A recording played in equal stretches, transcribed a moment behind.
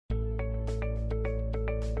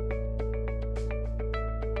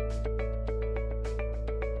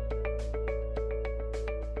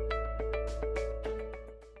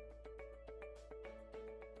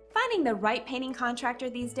Finding the right painting contractor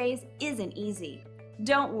these days isn't easy.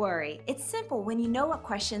 Don't worry, it's simple when you know what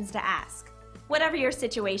questions to ask. Whatever your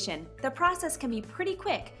situation, the process can be pretty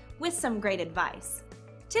quick with some great advice.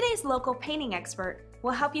 Today's local painting expert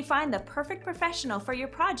will help you find the perfect professional for your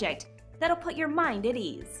project that'll put your mind at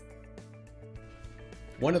ease.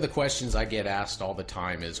 One of the questions I get asked all the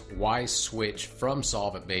time is why switch from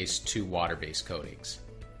solvent-based to water-based coatings?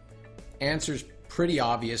 Answer's pretty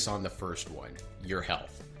obvious on the first one, your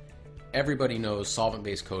health. Everybody knows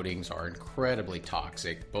solvent-based coatings are incredibly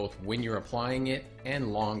toxic, both when you're applying it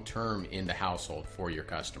and long-term in the household for your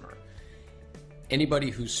customer. Anybody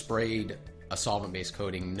who's sprayed a solvent-based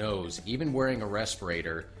coating knows, even wearing a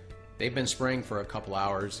respirator, they've been spraying for a couple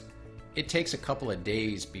hours. It takes a couple of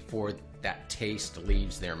days before that taste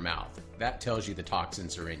leaves their mouth. That tells you the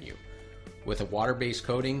toxins are in you. With a water-based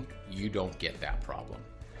coating, you don't get that problem.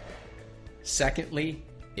 Secondly,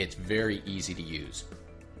 it's very easy to use.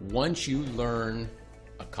 Once you learn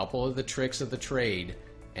a couple of the tricks of the trade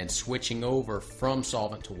and switching over from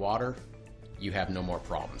solvent to water, you have no more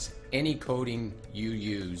problems. Any coating you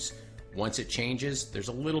use, once it changes, there's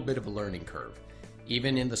a little bit of a learning curve.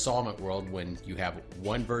 Even in the solvent world, when you have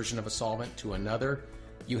one version of a solvent to another,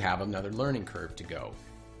 you have another learning curve to go.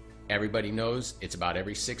 Everybody knows it's about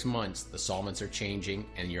every 6 months the solvents are changing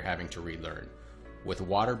and you're having to relearn. With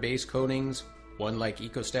water-based coatings, one like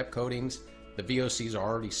EcoStep coatings, the VOCs are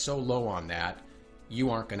already so low on that, you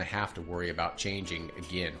aren't going to have to worry about changing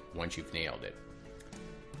again once you've nailed it.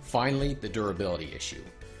 Finally, the durability issue.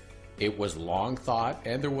 It was long thought,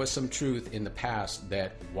 and there was some truth in the past,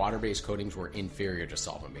 that water-based coatings were inferior to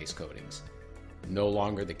solvent-based coatings. No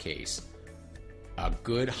longer the case. A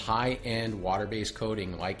good high-end water-based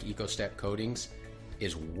coating like EcoStep coatings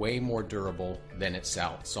is way more durable than its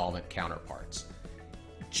solvent counterparts.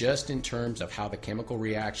 Just in terms of how the chemical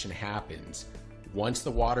reaction happens, once the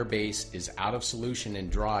water base is out of solution and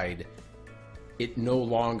dried, it no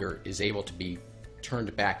longer is able to be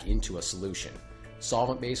turned back into a solution.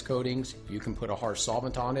 Solvent-based coatings, you can put a harsh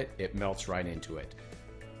solvent on it, it melts right into it.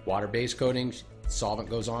 Water-based coatings, solvent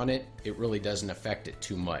goes on it, it really doesn't affect it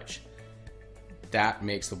too much. That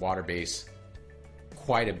makes the water base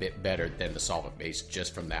quite a bit better than the solvent base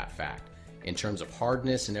just from that fact. In terms of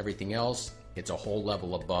hardness and everything else, it's a whole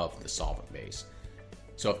level above the solvent base.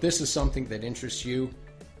 So if this is something that interests you,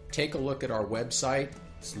 take a look at our website.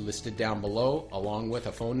 It's listed down below along with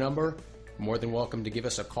a phone number. More than welcome to give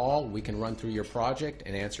us a call. We can run through your project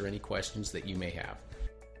and answer any questions that you may have.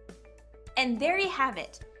 And there you have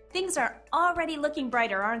it. Things are already looking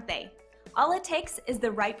brighter, aren't they? All it takes is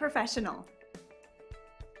the right professional.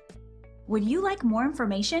 Would you like more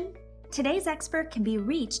information? Today's expert can be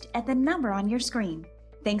reached at the number on your screen.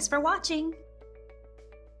 Thanks for watching.